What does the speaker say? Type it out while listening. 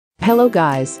Hello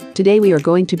guys, today we are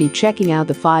going to be checking out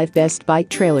the 5 best bike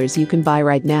trailers you can buy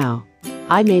right now.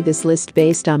 I made this list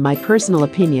based on my personal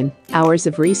opinion, hours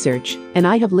of research, and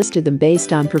I have listed them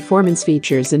based on performance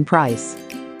features and price.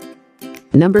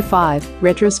 Number 5,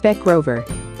 Retrospec Rover.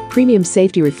 Premium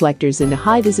safety reflectors in a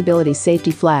high visibility safety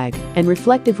flag and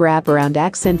reflective wraparound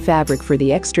accent fabric for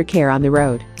the extra care on the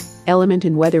road. Element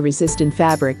and weather-resistant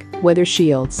fabric, weather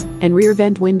shields, and rear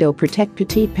vent window protect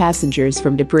petite passengers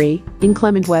from debris,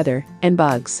 inclement weather, and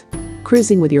bugs.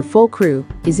 Cruising with your full crew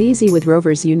is easy with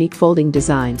Rover's unique folding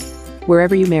design.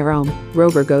 Wherever you may roam,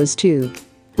 Rover goes too.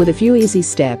 With a few easy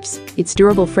steps, its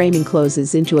durable framing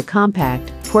closes into a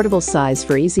compact, portable size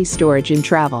for easy storage in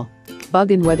travel.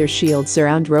 Bug and weather shields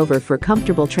surround Rover for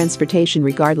comfortable transportation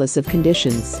regardless of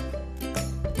conditions.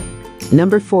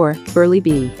 Number 4, Burley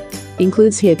B.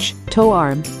 Includes hitch, tow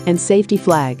arm, and safety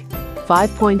flag.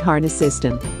 5-point harness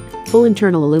system. Full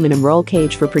internal aluminum roll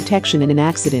cage for protection in an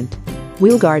accident.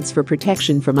 Wheel guards for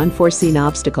protection from unforeseen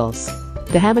obstacles.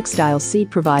 The hammock-style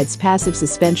seat provides passive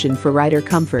suspension for rider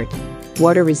comfort.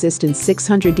 Water-resistant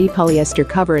 600D polyester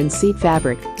cover and seat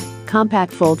fabric.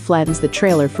 Compact fold flattens the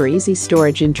trailer for easy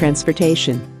storage in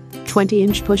transportation.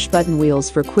 20-inch push-button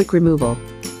wheels for quick removal.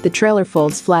 The trailer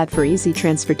folds flat for easy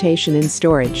transportation and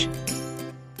storage.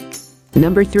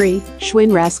 Number 3,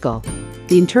 Schwinn Rascal.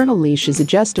 The internal leash is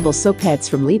adjustable so pets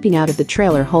from leaping out of the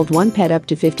trailer hold one pet up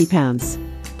to 50 pounds.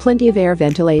 Plenty of air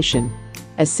ventilation.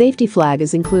 A safety flag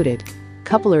is included.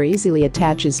 Coupler easily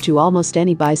attaches to almost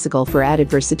any bicycle for added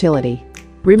versatility.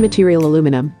 Rim material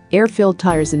aluminum, air-filled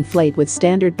tires inflate with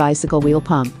standard bicycle wheel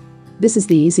pump. This is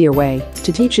the easier way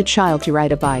to teach a child to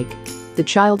ride a bike. The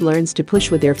child learns to push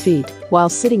with their feet while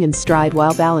sitting and stride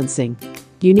while balancing.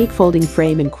 Unique folding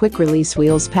frame and quick-release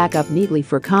wheels pack up neatly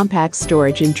for compact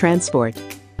storage and transport.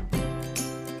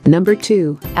 Number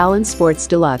 2, Allen Sports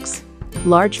Deluxe.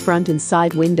 Large front and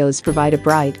side windows provide a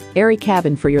bright, airy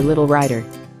cabin for your little rider.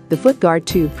 The footguard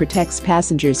tube protects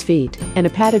passengers' feet, and a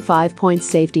padded 5-point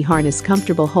safety harness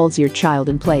comfortable holds your child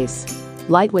in place.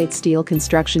 Lightweight steel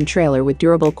construction trailer with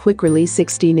durable quick-release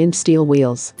 16-inch steel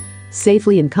wheels.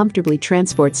 Safely and comfortably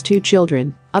transports 2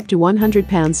 children, up to 100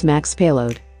 pounds max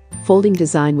payload. Folding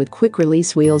design with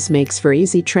quick-release wheels makes for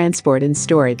easy transport and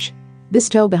storage. This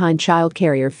tow-behind child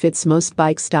carrier fits most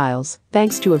bike styles,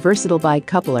 thanks to a versatile bike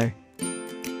coupler.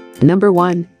 Number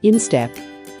 1, Instep.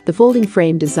 The folding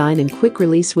frame design and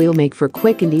quick-release wheel make for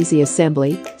quick and easy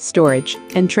assembly, storage,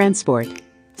 and transport.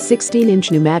 16-inch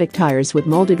pneumatic tires with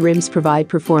molded rims provide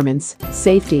performance,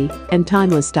 safety, and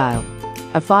timeless style.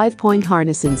 A 5-point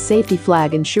harness and safety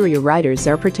flag ensure your riders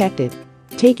are protected.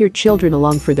 Take your children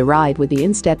along for the ride with the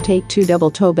Instep Take 2 double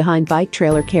tow-behind bike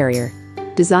trailer carrier.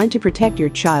 Designed to protect your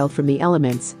child from the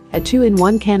elements, a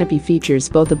 2-in-1 canopy features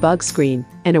both a bug screen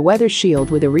and a weather shield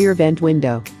with a rear vent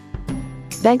window.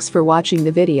 Thanks for watching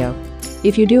the video.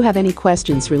 If you do have any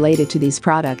questions related to these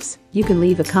products, you can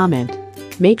leave a comment.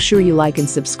 Make sure you like and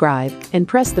subscribe, and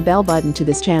press the bell button to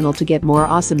this channel to get more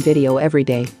awesome video every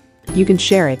day. You can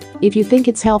share it if you think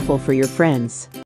it's helpful for your friends.